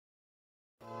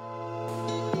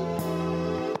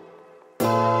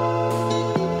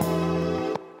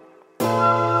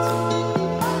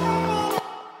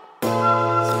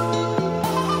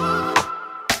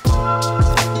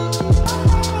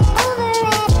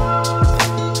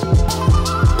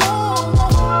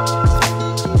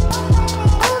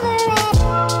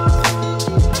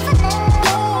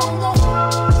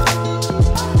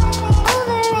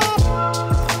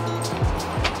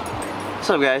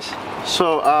up, guys?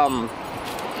 So I'm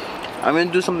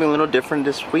gonna do something a little different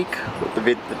this week with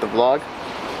the vlog.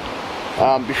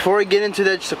 Before I get into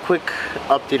that, just a quick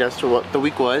update as to what the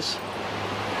week was.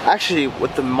 Actually,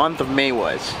 what the month of May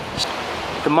was.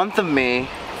 The month of May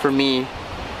for me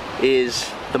is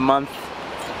the month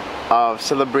of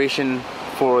celebration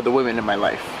for the women in my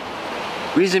life.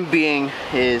 Reason being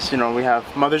is, you know, we have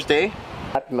Mother's Day.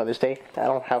 Happy Mother's Day. I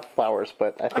don't have flowers,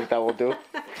 but I think that will do.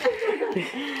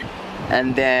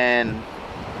 And then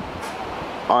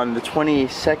on the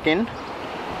 22nd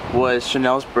was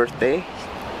Chanel's birthday.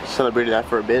 Celebrated that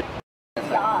for a bit.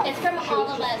 It's from all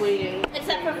of us,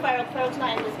 except for Farrell's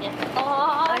not in this gift.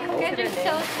 Aww, you guys are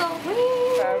so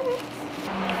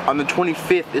sweet. On the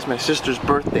 25th is my sister's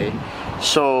birthday,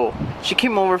 so she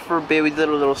came over for a bit. We did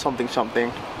a little something.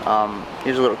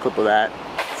 Here's a little clip of that.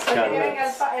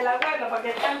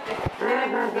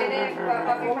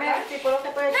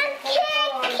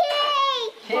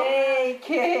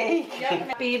 Cake.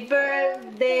 Happy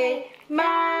birthday,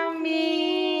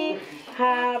 mommy.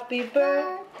 Happy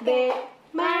birthday,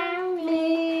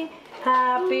 mommy.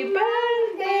 Happy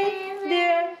birthday,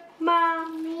 dear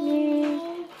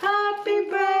mommy. Happy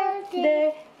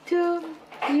birthday to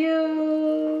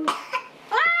you.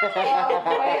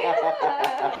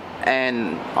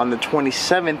 And on the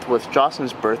 27th was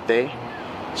Jocelyn's birthday,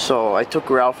 so I took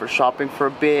her out for shopping for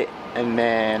a bit, and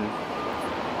then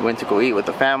went to go eat with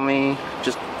the family.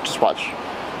 Just watch.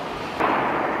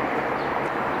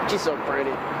 She's so pretty.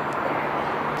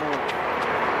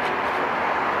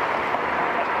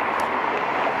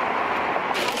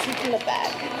 In the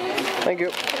bag. Thank you.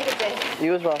 Have a good day.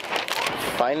 You as well.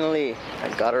 Finally, I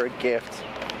got her a gift.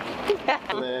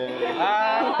 Happy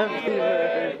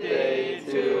birthday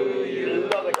to you.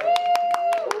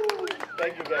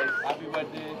 Thank you, guys. Happy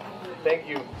birthday. Thank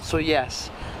you. So yes,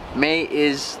 May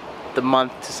is the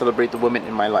month to celebrate the women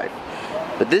in my life.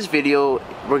 But this video,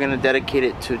 we're gonna dedicate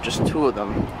it to just two of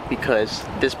them, because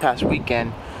this past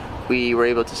weekend we were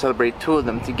able to celebrate two of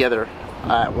them together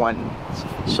at once.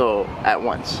 So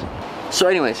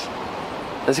anyways,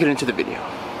 let's get into the video.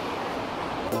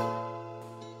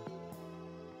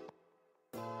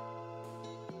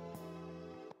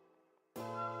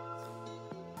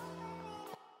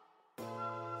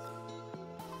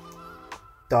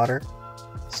 Daughter,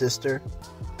 sister,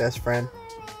 best friend,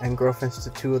 and girlfriends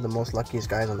to two of the most luckiest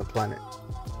guys on the planet.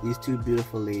 These two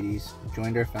beautiful ladies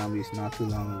joined our families not too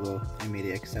long ago and made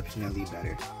it exceptionally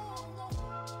better.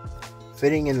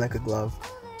 Fitting in like a glove,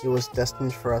 it was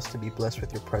destined for us to be blessed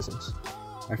with your presence.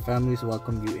 Our families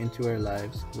welcomed you into our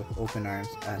lives with open arms,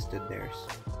 as did theirs.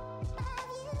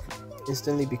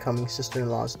 Instantly becoming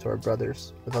sister-in-laws to our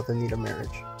brothers without the need of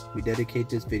marriage. We dedicate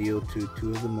this video to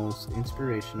two of the most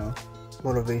inspirational,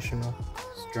 motivational,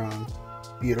 strong,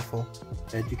 beautiful,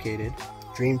 educated,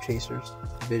 dream chasers,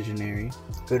 visionary,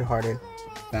 good-hearted,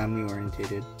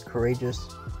 family-oriented,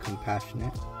 courageous,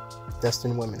 compassionate,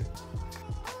 destined women.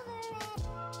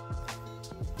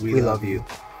 We love you.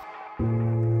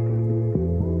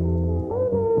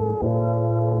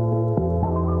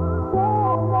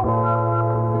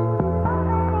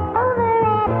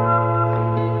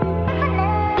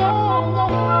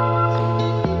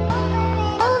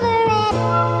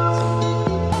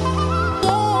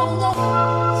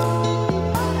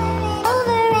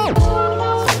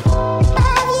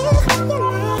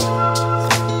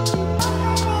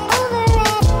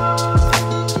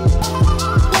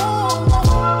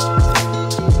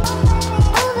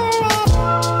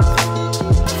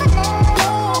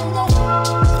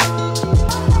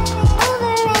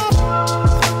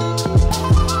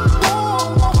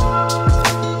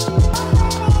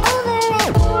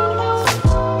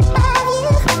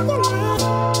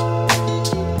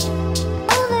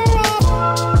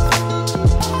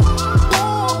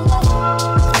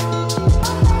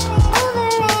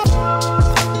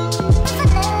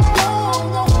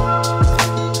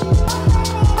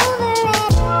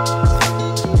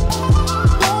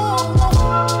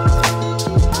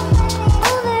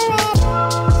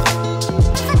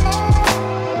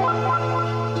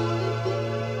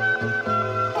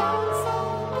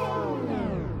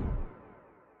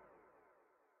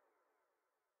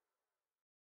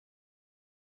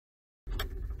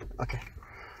 Okay.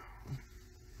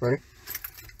 Ready?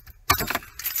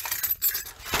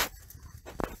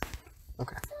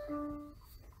 Okay.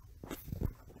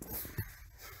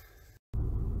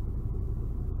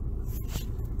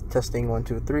 Testing 1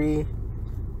 2 3.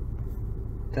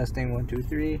 Testing 1 2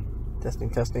 3.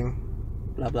 Testing.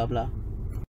 Blah blah blah.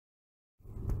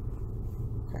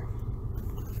 Okay.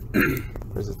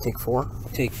 What is it? Take 4?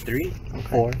 Take 3, Okay.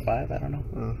 4, 5. I don't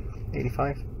know.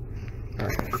 85. All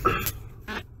right.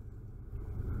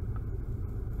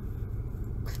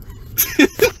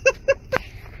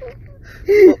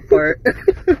 What part?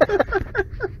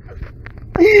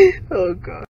 Oh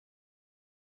god.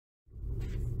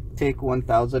 Take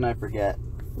 1000, I forget.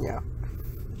 Yeah.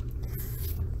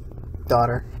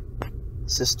 Daughter,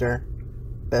 sister,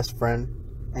 best friend,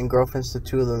 and girlfriends to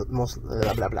two of the most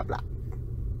blah blah blah blah.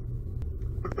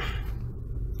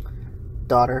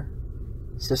 Daughter,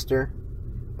 sister,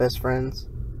 best friends.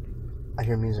 I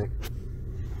hear music.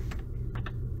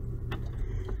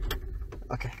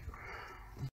 Okay.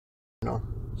 No.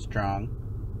 Strong,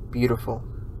 Beautiful,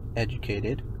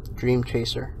 educated, dream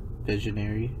chaser,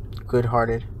 visionary,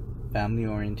 good-hearted, family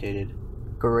orientated,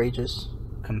 courageous,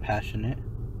 compassionate.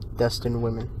 destined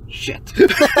women. Shit.